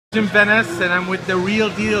Jim Venice, and I'm with the real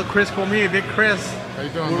deal, Chris Cormier. Big Chris. How you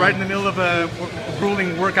doing? We're right in the middle of a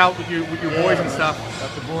grueling workout with your boys and stuff.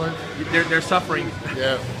 Got the boys. They're suffering.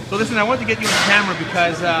 Yeah. So listen, I wanted to get you on camera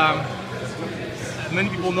because many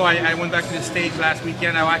people know I went back to the stage last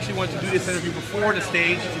weekend. I actually wanted to do this interview before the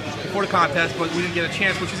stage, before the contest, but we didn't get a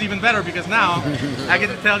chance, which is even better because now I get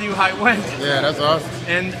to tell you how it went. Yeah, that's awesome.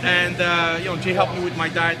 And you know, Jay helped me with my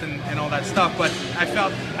diet and all that stuff. But I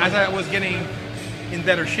felt as I was getting in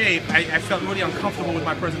better shape, I felt really uncomfortable with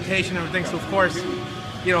my presentation and everything. So of course,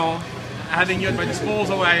 you know, having you at my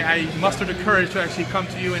disposal, I mustered the courage to actually come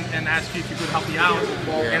to you and ask you if you could help me out.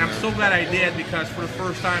 Yeah, and I'm so glad I did, because for the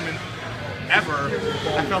first time in ever,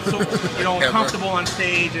 I felt so comfortable on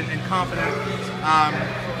stage and confident.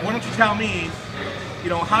 Why don't you tell me,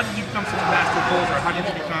 how did you become such a master poser? How did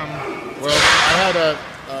you become? Well, I had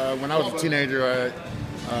when I was a teenager,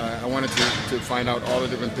 I wanted to find out all the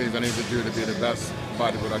different things I needed to do to be the best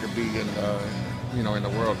bodybuilder I could be in the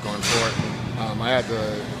world going forward. I had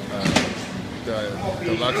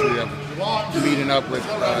the luxury of meeting up with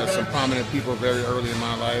some prominent people very early in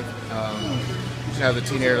my life. As a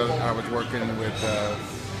teenager, I was working with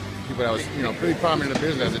people that was pretty prominent in the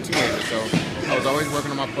business as a teenager. So I was always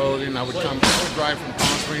working on my posing. I would drive from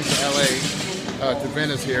Palm Springs to LA to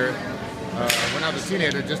Venice here. When I was a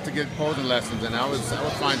teenager, just to get posing lessons, and I was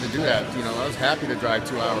fine to do that. I was happy to drive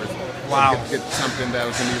 2 hours. Wow. To get something that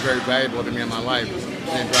was going to be very valuable to me in my life, and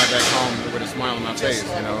then drive back home with a smile on my face.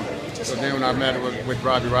 So then when I met with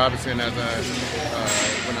Robbie Robinson when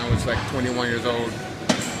I was like 21 years old,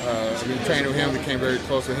 we trained with him. We became very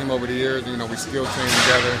close with him over the years. We still train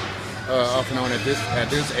together off and on at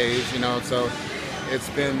this age. So it's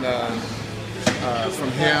been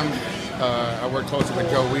from him. I worked closely with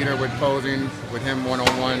Joe Weider with posing, with him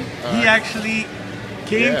one-on-one. He actually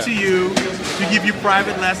came to you to give you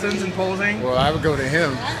private lessons in posing? Well, I would go to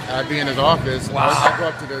him. I'd be in his office. Wow. I'd go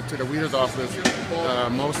up to the Weider's office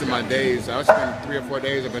most of my days. I would spend 3 or 4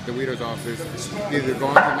 days up at the Weider's office, either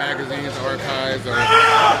going through magazines, archives, or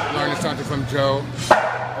learning something from Joe,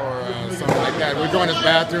 or something like that. We'd go in his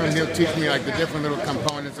bathroom and he'll teach me like the different little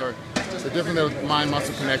components or the different little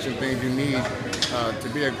mind-muscle connection things you need to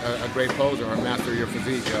be a great poser or master your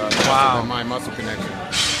physique. Wow. The mind-muscle connection.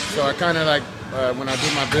 So I kind of like, when I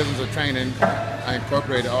do my business of training, I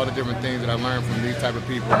incorporated all the different things that I learned from these type of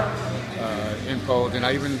people in pose. And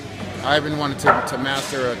I even wanted to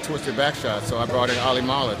master a twisted back shot, so I brought in Ali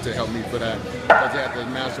Mala to help me for that. Because he had the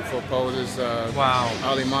masterful poses. Wow.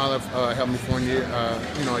 Ali Mala helped me for a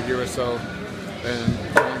year or so. And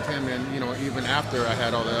joined him in, even after I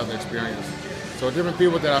had all the other experience. So different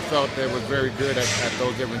people that I felt that was very good at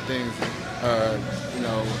those different things,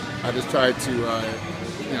 I just tried to,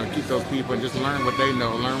 keep those people and just learn what they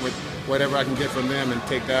know, learn with whatever I can get from them, and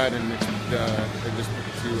take that and just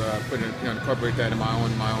to put it, incorporate that in my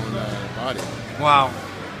own body. Wow.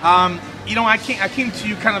 I came to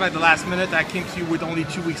you kind of at the last minute. I came to you with only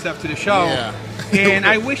 2 weeks left to the show. Yeah. And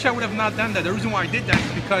I wish I would have not done that. The reason why I did that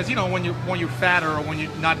is because, when you're fatter or when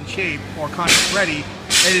you're not in shape or contest ready,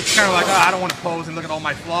 and it's kind of like, I don't want to pose and look at all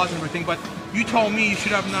my flaws and everything. But you told me you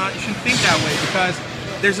shouldn't think that way, because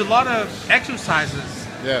there's a lot of exercises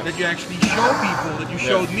that you actually show people, that you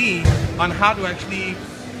showed me on how to actually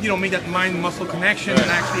make that mind-muscle connection, and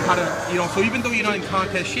actually how to, so even though you're not in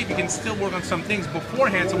contest shape, you can still work on some things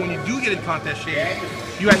beforehand. So when you do get in contest shape,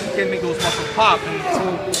 you actually can make those muscles pop.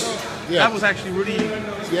 And so that was actually really...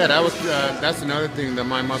 Yeah, that's another thing, the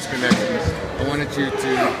mind-muscle connection. I wanted you to,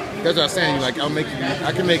 that's what I was saying, like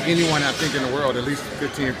I can make anyone I think in the world at least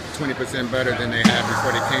 15-20% better than they had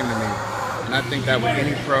before they came to me. And I think that with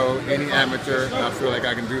any pro, any amateur, I feel like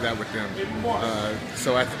I can do that with them.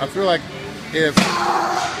 So I feel like if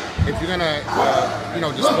you're gonna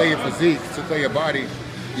display your physique, display your body,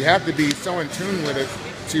 you have to be so in tune with it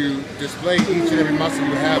to display each and every muscle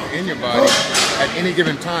you have in your body at any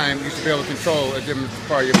given time. You should be able to control a different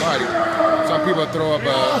part of your body. Some people throw up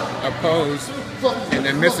a pose and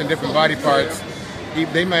they're missing different body parts.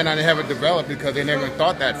 They might not have it developed because they never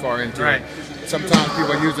thought that far into it. Sometimes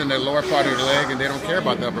people are using the lower part of the leg and they don't care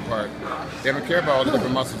about the upper part. They don't care about all the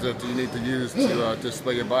different muscles that you need to use to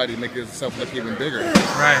display your body, make yourself look even bigger.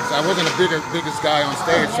 Right. So I wasn't the biggest guy on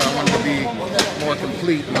stage, so I wanted to be more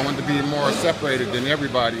complete, and I wanted to be more separated than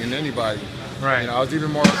everybody and anybody. Right. I was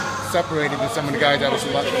even more separated than some of the guys that was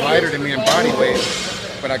a lot lighter than me in body weight,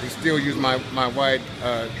 but I could still use my wide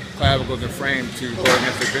clavicles and frame to go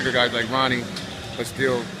against the bigger guys like Ronnie, but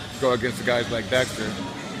still go against the guys like Dexter.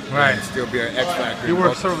 Right. And still be an X factor. You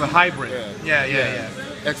were sort of a hybrid. Yeah.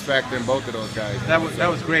 X factor in both of those guys. That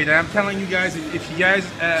was great. And I'm telling you guys, if you guys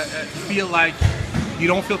feel like you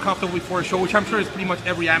don't feel comfortable before a show, which I'm sure is pretty much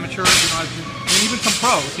every amateur, and even some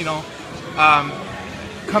pros,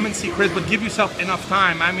 come and see Chris, but give yourself enough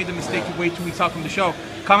time. I made the mistake to wait 2 weeks out from the show.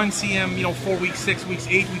 Come and see him, 4 weeks, 6 weeks,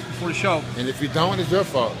 8 weeks before the show. And if you don't, it's your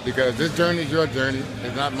fault, because this journey is your journey.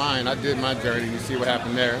 It's not mine. I did my journey. You see what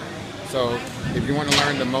happened there. So if you want to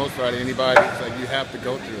learn the most out of anybody, it's like you have to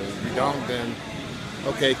go through it. If you don't, then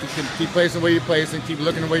okay, keep placing where you're placing, keep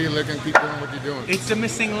looking the way you're looking, keep doing what you're doing. It's the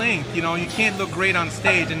missing link. You can't look great on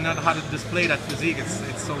stage and not know how to display that physique.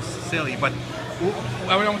 It's so silly. But I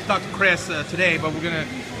don't want to talk to Chris today, but we're going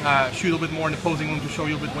to shoot a little bit more in the posing room to show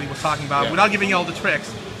you a bit what he was talking about, without giving you all the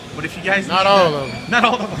tricks. But if you guys not all of them. Not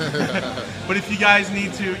all of them. But if you guys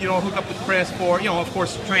need to, hook up with Chris for, of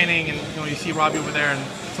course, training, and you see Robbie over there and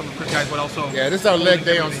some of the Chris guys, but also this is our leg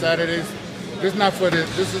day on Saturdays. This is not for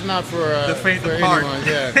the faint for of heart. Anyone.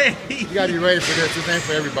 Yeah, you gotta be ready for this. This ain't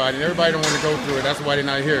for everybody. And everybody don't want to go through it. That's why they're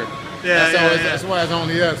not here. That's why it's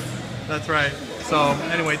only us. That's right. So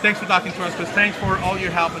anyway, thanks for talking to us, Chris. Thanks for all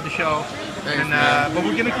your help at the show. Thanks, but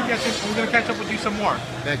we're gonna catch up with you some more.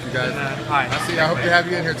 Thank you, guys. Hi. I hope to have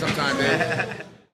you in here sometime, Dave.